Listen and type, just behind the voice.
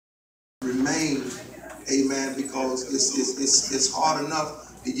remain, amen, because it's hard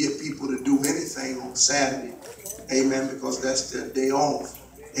enough to get people to do anything on Saturday, amen, because that's their day off,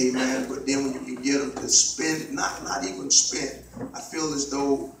 amen. But then when you can get them to spend, not even spend, I feel as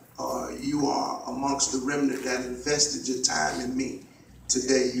though you are amongst the remnant that invested your time in me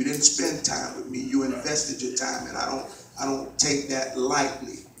today. You didn't spend time with me, you invested your time, and I don't take that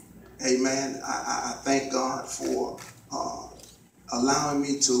lightly. Amen. I thank God for allowing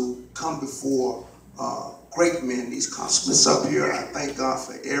me to come before great men, these consecrates up here. I thank God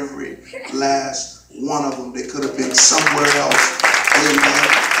for every last one of them. They could have been somewhere else. Amen.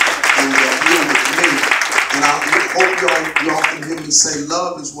 And here with me. And I hope y'all can hear me say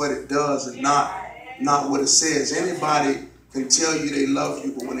love is what it does and not what it says. Anybody can tell you they love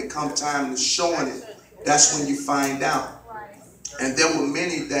you, but when it comes time to showing it, that's when you find out. And there were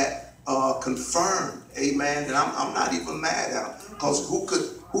many that confirmed, amen, that I'm not even mad at them, because who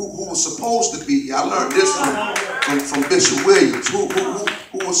was supposed to be here? I learned this from Bishop Williams, who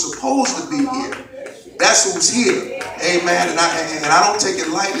was supposed to be here. That's who's here, amen. And I don't take it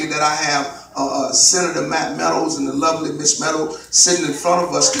lightly that I have Senator Matt Meadows and the lovely Miss Meadows sitting in front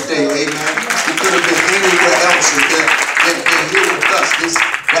of us today, amen. He could have been anywhere else, and they're here with us.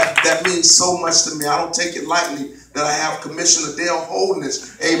 That means so much to me. I don't take it lightly that I have Commissioner Dale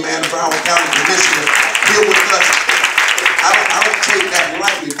Holdness, amen, Broward County Commissioner, here with us. I don't take that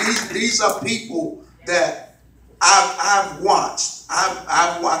lightly. These are people that I've watched.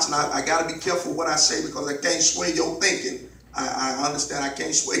 I've watched, and I got to be careful what I say, because I can't sway your thinking. I understand I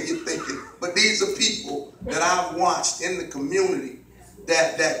can't sway your thinking, but these are people that I've watched in the community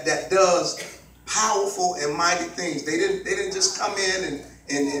that does powerful and mighty things. They didn't just come in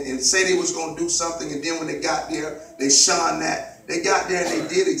and say they was going to do something, and then when they got there, they shunned that. They got there and they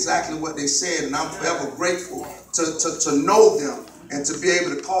did exactly what they said, and I'm forever grateful to know them and to be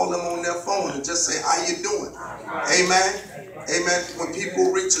able to call them on their phone and just say, how you doing? Amen. Amen. When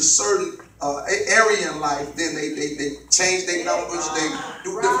people reach a certain area in life, then they change their numbers, they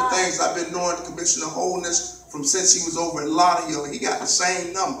do different things. I've been knowing Commissioner Holdness from since he was over at Llyod. He got the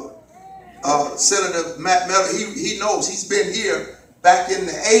same number. Senator Matt Meadows, he knows. He's been here back in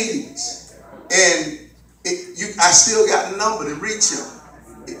the 80s, and I still got the number to reach him.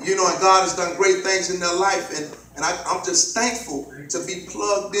 You know, and God has done great things in their life, and I'm just thankful to be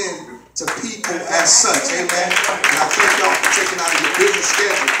plugged in to people as such, amen. And I thank y'all for taking out of your busy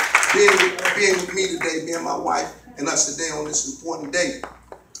schedule, being with me today, being my wife, and us today on this important day.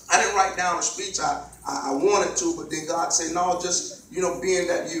 I didn't write down a speech. I wanted to, but then God said, no, just, you know, being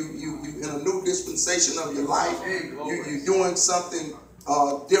that you in a new dispensation of your life, you're doing something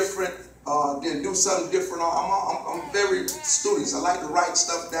different, then do something different. I'm very studious. I like to write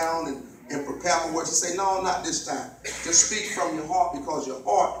stuff down and prepare my words. He say, no, not this time. Just speak from your heart, because your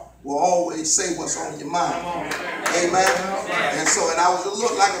heart will always say what's on your mind. Amen. And so, and I was a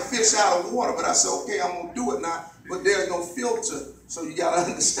little like a fish out of water, but I said, okay, I'm going to do it now. But there's no filter. So you got to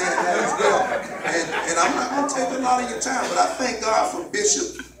understand that as well. And I'm not going to take a lot of your time, but I thank God for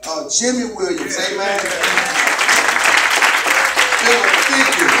Bishop Jimmy Williams. Amen. Been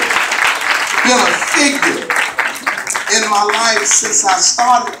a figure in my life since I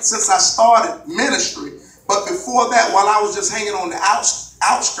started ministry. But before that, while I was just hanging on the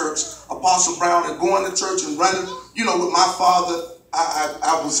outskirts, Apostle Brown, and going to church and running, you know, with my father,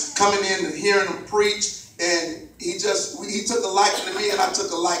 I was coming in and hearing him preach, and he took a liking to me, and I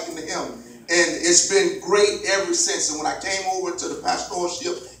took a liking to him. And it's been great ever since. And when I came over to the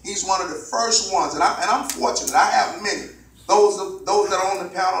pastorship, he's one of the first ones, and I'm fortunate. I have many. Those that are on the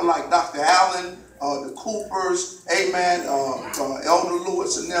panel, like Dr. Allen, the Coopers, amen, Elder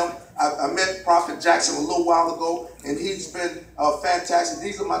Lewis and them. I met Prophet Jackson a little while ago, and he's been fantastic.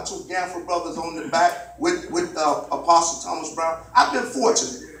 These are my two Ganford brothers on the back with Apostle Thomas Brown. I've been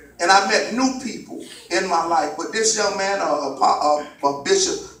fortunate, and I met new people in my life. But this young man,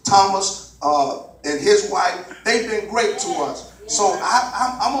 Bishop Thomas and his wife, they've been great to us. So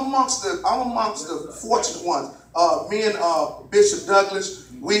I'm amongst the fortunate ones. Me and Bishop Douglas,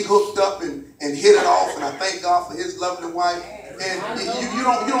 we hooked up and hit it off, and I thank God for his lovely wife. And you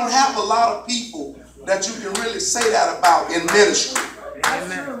don't have a lot of people that you can really say that about in ministry.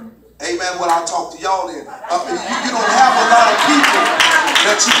 Amen. Amen. Well, I'll talk to y'all then. You don't have a lot of people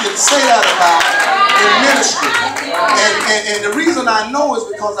that you can say that about in ministry. And the reason I know is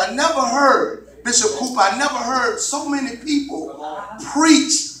because I never heard, Bishop Cooper, I never heard so many people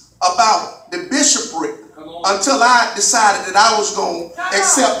preach about the bishopric until I decided that I was going to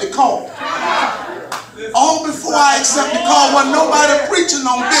accept the call. All before I accepted the call, wasn't nobody preaching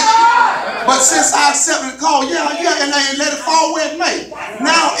on bishop. But since I accepted the call, and let it fall where it may.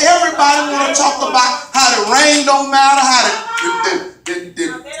 Now everybody ring don't matter, how the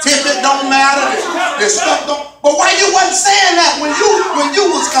ticket don't matter, the stuff don't. But why you wasn't saying that when you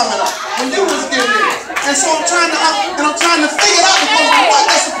was coming up, when you was getting in? And so I'm trying to figure it out, because the one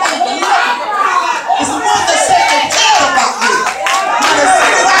that's supposed to love me is the one that said they cared about me. And as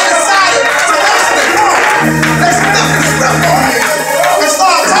soon as I decided to answer the call, they flipped the script on me and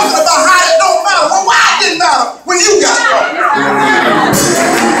started talking about how it don't matter. Well, why it didn't matter when you got it?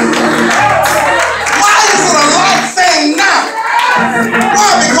 Why is it a light thing now? Why?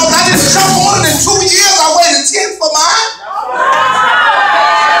 Because I didn't jump on it in 2 years. I waited 10 for mine.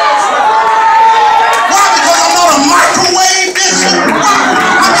 Why? Because I'm not a microwave bishop. Why?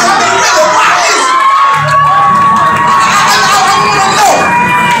 I mean, really, why is it? I want to know.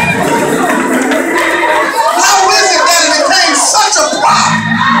 How is it that it became such a problem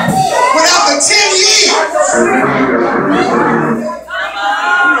when after 10 years?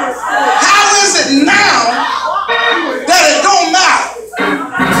 How is it now that it don't matter?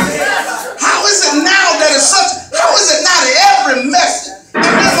 How is it now that it's such? How is it now that every message? And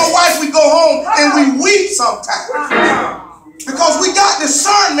me and my wife, we go home and we weep sometimes because we got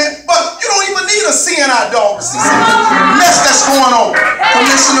discernment, but you don't even need a CNI dog to see some mess that's going on,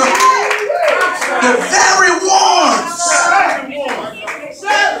 Commissioner. The very ones.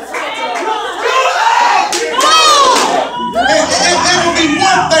 It would be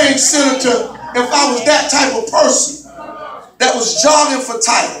one thing, Senator, if I was that type of person that was jogging for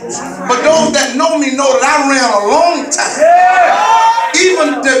titles. But those that know me know that I ran a long time.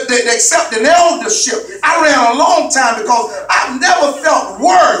 Even the accepting eldership, I ran a long time because I've never felt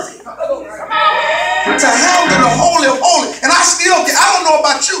worthy to handle the Holy of Holies. And I still get, I don't know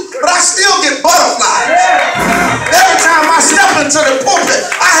about you, but I still get butterflies. Every time I step into the pulpit,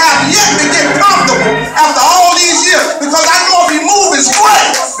 I have yet to get comfortable after all these years, because I know if he moves his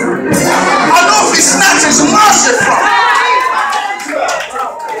grace, I know if he snatches mercy from me.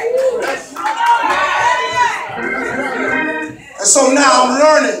 And so now I'm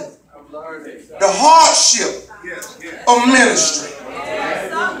learning the hardship of ministry.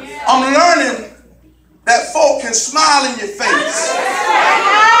 I'm learning that folk can smile in your face,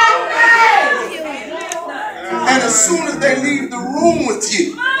 and as soon as they leave the room with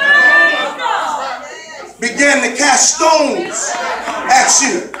you, begin to cast stones at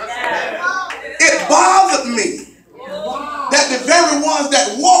you. It bothered me that the very ones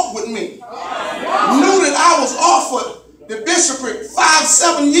that walked with me knew that I was offered the bishopric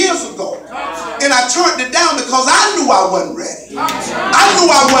 5-7 years ago, and I turned it down because I knew I wasn't ready. I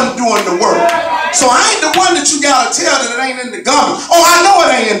knew I wasn't doing the work. So I ain't the one that you gotta tell that it ain't in the garments. Oh, I know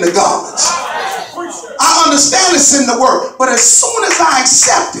it ain't in the garments. I understand it's in the word, but as soon as I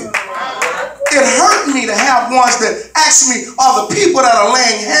accept it, it hurt me to have ones that ask me, are the people that are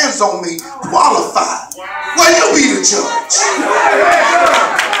laying hands on me qualified? Well, you be the judge.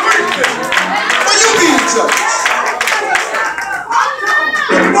 Well, you be the judge.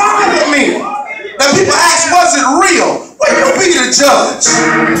 It bothered me that people ask, was it real? Well, you be the judge.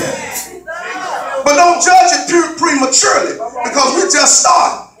 But don't judge it prematurely, because we just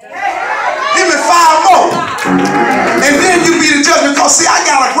started. Give me 5 more. And then you be the judge, because see, I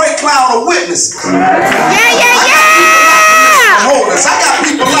got a great cloud of witnesses. Holders. I got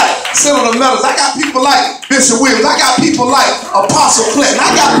people like Senator Mellors. I got people like Bishop Williams. I got people like Apostle Clinton.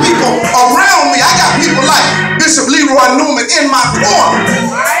 I got people around me. I got people like Bishop Leroy Newman in my corner.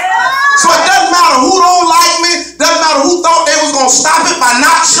 So it doesn't matter who don't like me. Doesn't matter who thought they was going to stop it by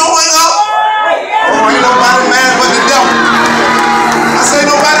not showing up. Oh, ain't nobody mad but the devil. I say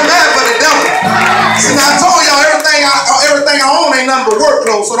nobody mad but the devil. See, now I told y'all everything I own ain't nothing but work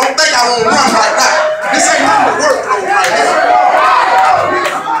clothes. So don't think I won't run right now. This ain't nothing but work clothes right here.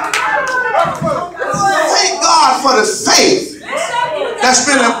 Thank God for the faith that's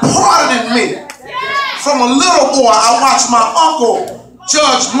been imparted in me. From a little boy, I watched my uncle,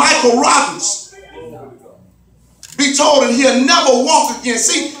 Judge Michael Robbins, be told that he'll never walk again.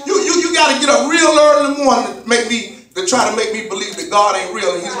 See, you got to get up real early in the morning to try to make me believe that God ain't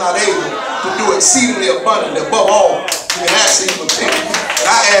real and he's not able to do exceedingly abundantly above all you can ask him to think. And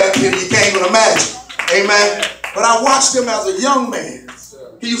I added to him, you can't even imagine. Amen. But I watched him as a young man.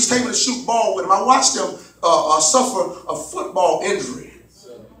 He used to take me to shoot ball with him. I watched him suffer a football injury.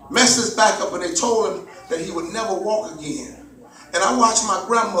 Messed his back up, and they told him that he would never walk again. And I watched my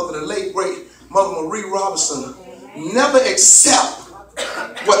grandmother, the late great Mother Marie Robinson, never accept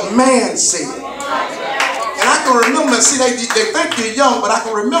what man said. And I can remember, see, they think you're young, but I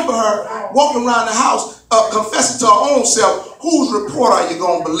can remember her walking around the house confessing to her own self, whose report are you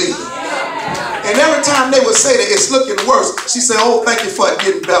going to believe? And every time they would say that it's looking worse, she said, oh, thank you for it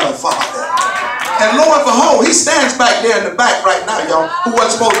getting better, Father. And lo and behold, he stands back there in the back right now, y'all, who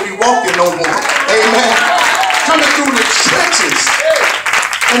wasn't supposed to be walking no more. Amen. Coming through the trenches.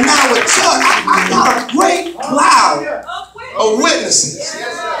 And now with Chuck, I got a great cloud of witnesses.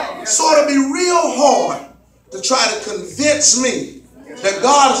 So it'll be real hard to try to convince me that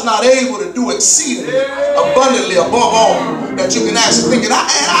God is not able to do exceedingly abundantly above all that you can ask and think. And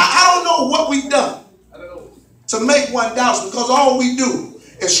I don't know what we've done to make one doubt, because all we do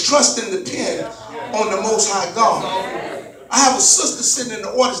is trust and depend on the Most High God. I have a sister sitting in the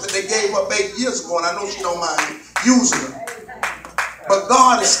audience that they gave up 8 years ago, and I know she don't mind using her. But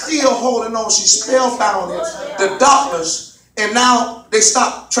God is still holding on. She's spellbound in the doctors. And now they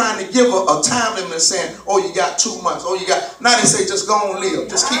stop trying to give her a time limit and saying, oh, you got 2 months. Oh, you got. Now they say, just go on and live.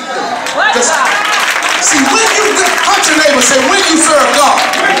 Just keep living. See, when you touch your neighbor, say, when you serve God,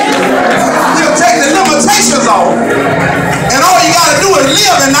 he'll take the limitations off. And all you got to do is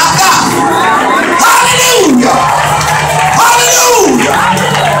live and not die. Hallelujah. Hallelujah.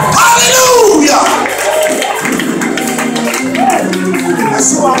 Hallelujah. And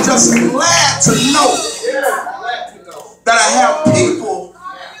so I'm just glad to know that I have people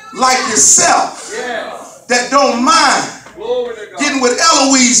like yourself that don't mind getting with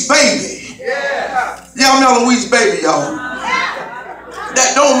Eloise baby. Yeah, I'm Eloise baby, y'all.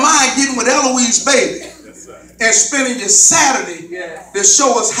 That don't mind getting with Eloise baby and spending your Saturday to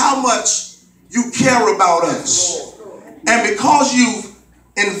show us how much you care about us. And because you've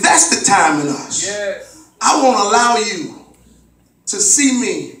invested time in us, I won't allow you to see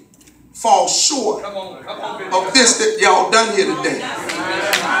me fall short of this that y'all done here today.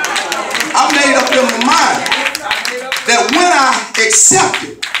 I made up in my mind that when I accept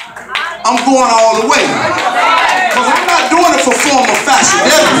it, I'm going all the way. Because I'm not doing it for form or fashion.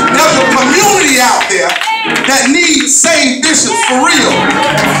 There's a community out there that needs saved dishes for real.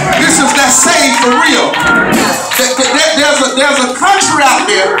 Dishes that saved for real. There's a country out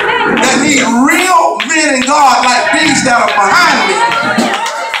there that needs real men in God like these that are behind me,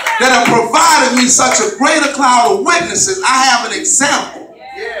 that have provided me such a greater cloud of witnesses. I have an example.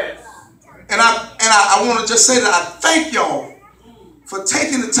 And I want to just say that I thank y'all for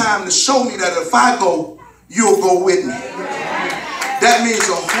taking the time to show me that if I go, you'll go with me. That means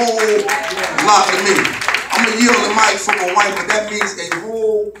a whole lot to me. I'm going to yield the mic for my wife, but that means a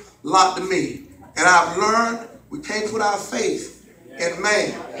whole lot to me. And I've learned we can't put our faith in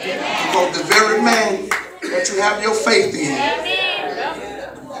man. Because the very man that you have your faith in,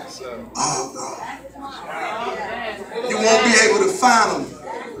 oh God, you won't be able to find them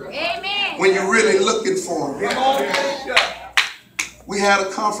when you're really looking for them. We had a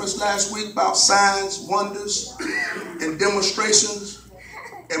conference last week about signs, wonders, and demonstrations.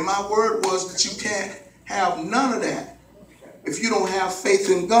 And my word was that you can't have none of that if you don't have faith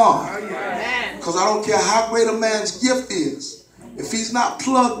in God. Because I don't care how great a man's gift is, if he's not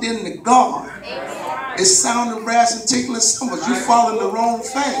plugged into God, it's sounding brass and tickling cymbals. You're following the wrong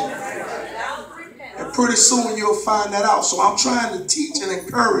thing. And pretty soon you'll find that out. So I'm trying to teach and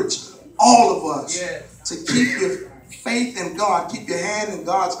encourage all of us to keep your faith in God, keep your hand in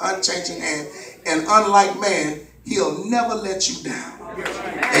God's unchanging hand, and unlike man, he'll never let you down.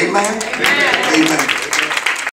 Amen. Amen.